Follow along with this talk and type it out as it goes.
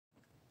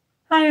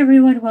Hi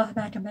everyone, welcome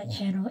back to my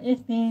channel.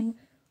 It's been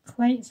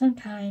quite some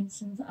time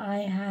since I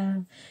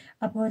have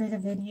uploaded a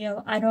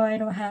video. I know I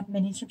don't have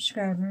many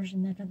subscribers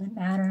and that doesn't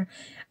matter.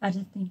 I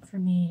just think for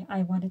me,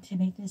 I wanted to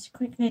make this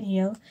quick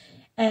video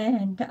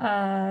and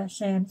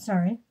say I'm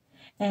sorry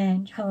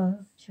and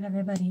hello to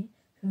everybody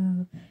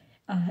who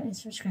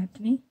is subscribed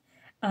to me.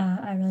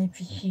 I really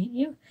appreciate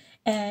you,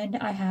 and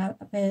I have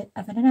a bit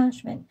of an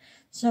announcement.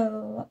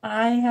 So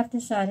I have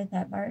decided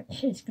that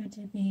March is going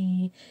to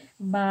be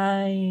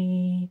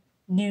my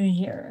New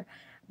Year.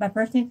 My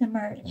birthday's in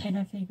March, and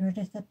I figured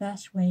it's the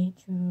best way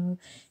to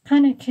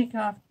kind of kick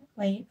off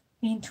like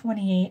being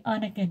 28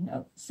 on a good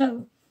note.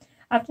 So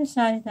I've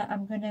decided that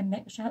I'm going to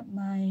mix up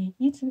my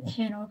YouTube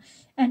channel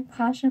and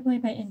possibly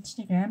my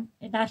Instagram.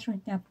 That's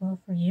linked down below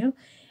for you.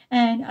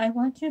 And I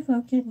want to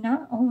focus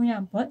not only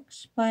on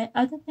books, but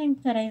other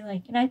things that I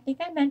like. And I think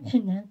I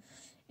mentioned them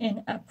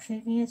in a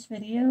previous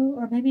video,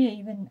 or maybe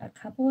even a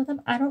couple of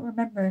them. I don't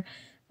remember.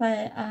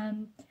 But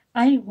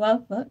I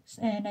love books,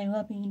 and I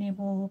love being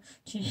able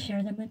to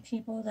share them with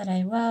people that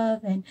I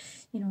love, and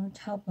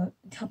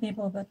tell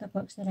people about the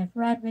books that I've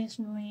read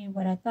recently,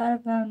 what I thought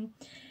of them,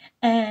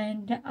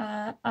 and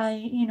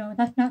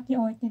that's not the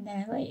only thing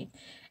that I like.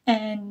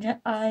 And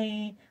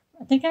I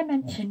think I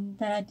mentioned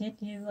that I did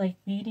do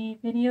like beauty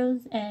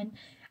videos, and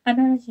I'm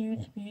not a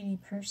huge beauty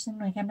person.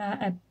 Like, I'm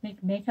not a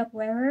big makeup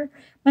wearer,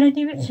 but I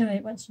do enjoy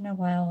it once in a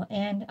while,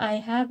 and I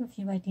have a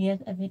few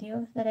ideas of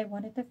videos that I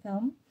wanted to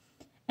film.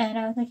 And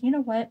I was like, you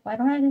know what, why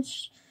don't I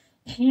just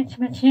change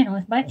my channel?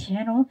 It's my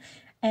channel,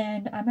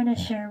 and I'm going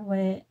to share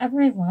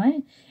whatever I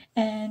want.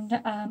 And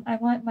I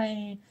want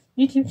my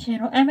YouTube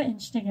channel and my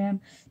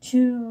Instagram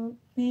to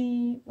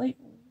be like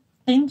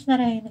things that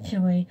I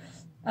enjoy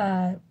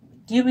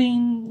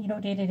doing,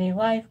 day-to-day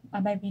life. I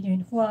might be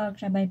doing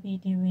vlogs, I might be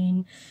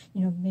doing,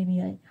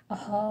 maybe like a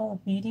haul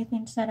of beauty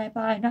things that I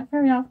buy. Not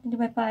very often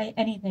do I buy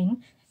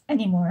anything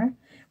anymore,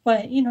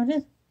 but,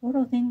 just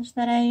little things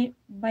that I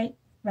might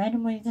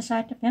randomly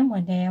decide to film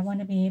one day. I want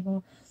to be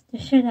able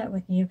to share that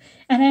with you.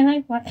 And I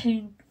like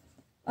watching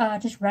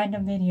just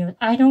random videos.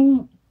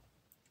 I'm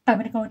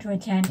going to go into a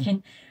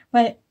tangent,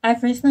 but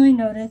I've recently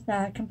noticed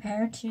that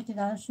compared to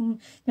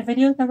the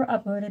videos that were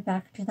uploaded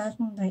back in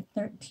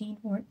 2013,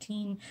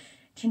 14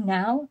 to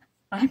now,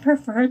 I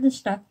prefer the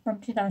stuff from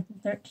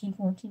 2013,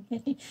 14,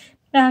 15,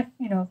 back,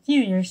 a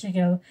few years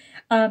ago.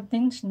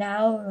 Things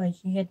now,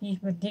 like, you get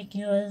these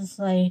ridiculous,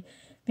 like,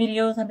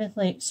 videos. I'm just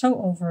like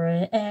so over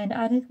it, and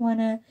I just want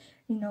to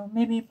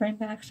maybe bring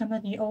back some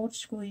of the old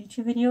school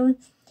YouTube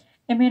videos.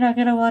 It may not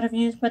get a lot of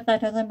views, but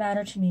that doesn't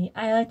matter to me.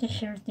 I like to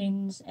share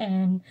things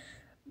and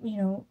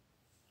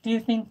do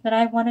things that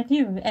I want to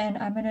do, and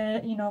I'm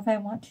gonna if I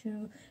want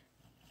to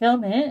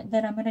film it,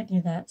 then I'm gonna do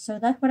that. So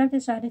that's what I've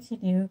decided to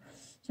do.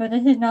 So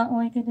this is not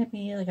only going to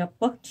be like a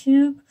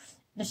booktube.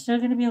 There's still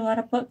going to be a lot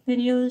of book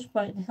videos,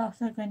 but there's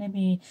also going to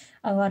be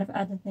a lot of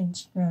other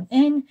things thrown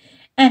in.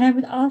 And I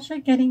was also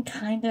getting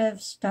kind of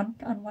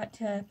stumped on what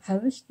to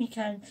post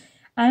because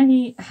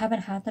I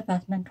haven't had the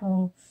best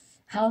mental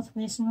health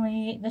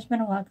recently. There's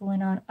been a lot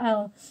going on.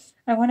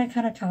 I want to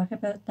kind of talk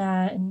about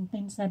that and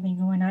things that have been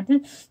going on.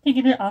 Just to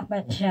get it off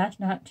my chest,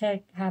 not to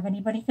have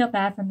anybody feel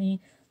bad for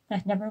me.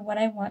 That's never what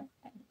I want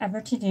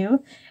ever to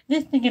do.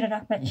 Just to get it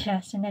off my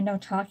chest, and I know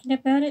talking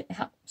about it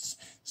helps.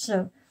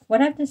 So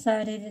what I've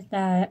decided is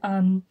that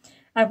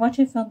I want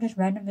to film just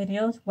random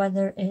videos,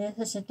 whether it is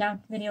a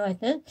sit-down video like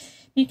this,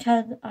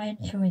 because I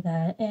enjoy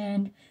that,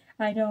 and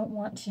I don't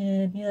want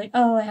to be like,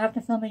 oh, I have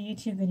to film a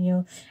YouTube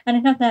video. And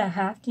it's not that I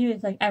have to,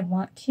 it's like I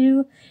want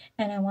to,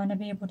 and I want to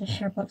be able to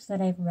share books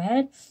that I've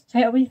read. So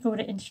I always go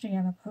to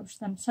Instagram and post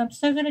them. So I'm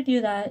still going to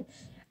do that.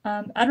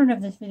 I don't know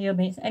if this video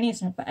makes any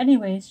sense, but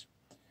anyways,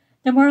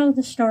 the moral of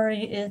the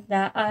story is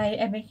that I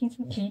am making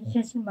some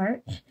changes in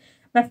March.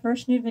 My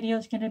first new video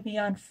is going to be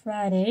on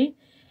Friday,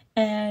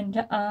 and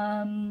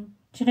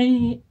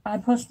today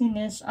I'm posting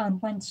this on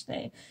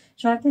Wednesday.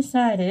 So I've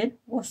decided,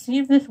 we'll see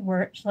if this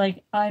works.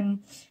 Like,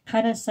 I'm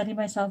kind of setting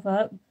myself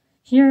up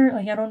here.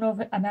 Like, I don't know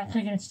if I'm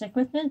actually going to stick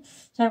with it.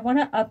 So I want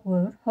to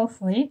upload,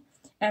 hopefully,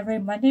 every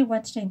Monday,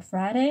 Wednesday, and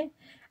Friday.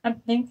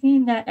 I'm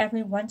thinking that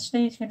every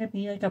Wednesday is going to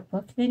be like a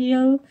book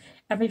video.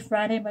 Every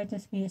Friday might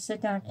just be a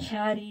sit-down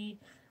chatty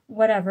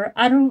whatever.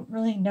 I don't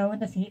really know in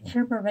the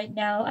future, but right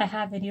now I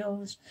have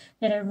videos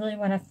that I really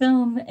want to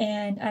film,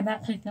 and I'm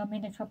actually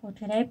filming a couple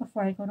today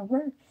before I go to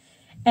work,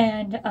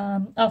 and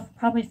I'll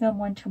probably film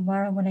one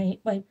tomorrow when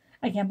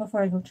again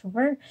before I go to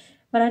work.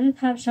 But I just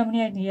have so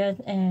many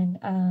ideas, and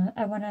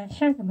I want to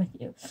share them with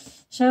you.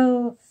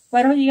 So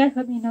why don't you guys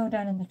let me know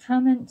down in the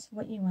comments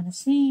what you want to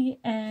see,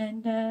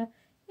 and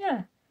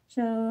yeah.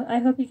 So I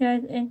hope you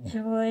guys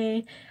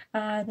enjoy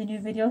the new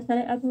videos that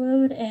I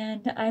upload,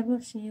 and I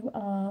will see you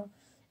all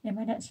in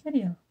my next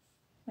video.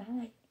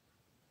 Bye.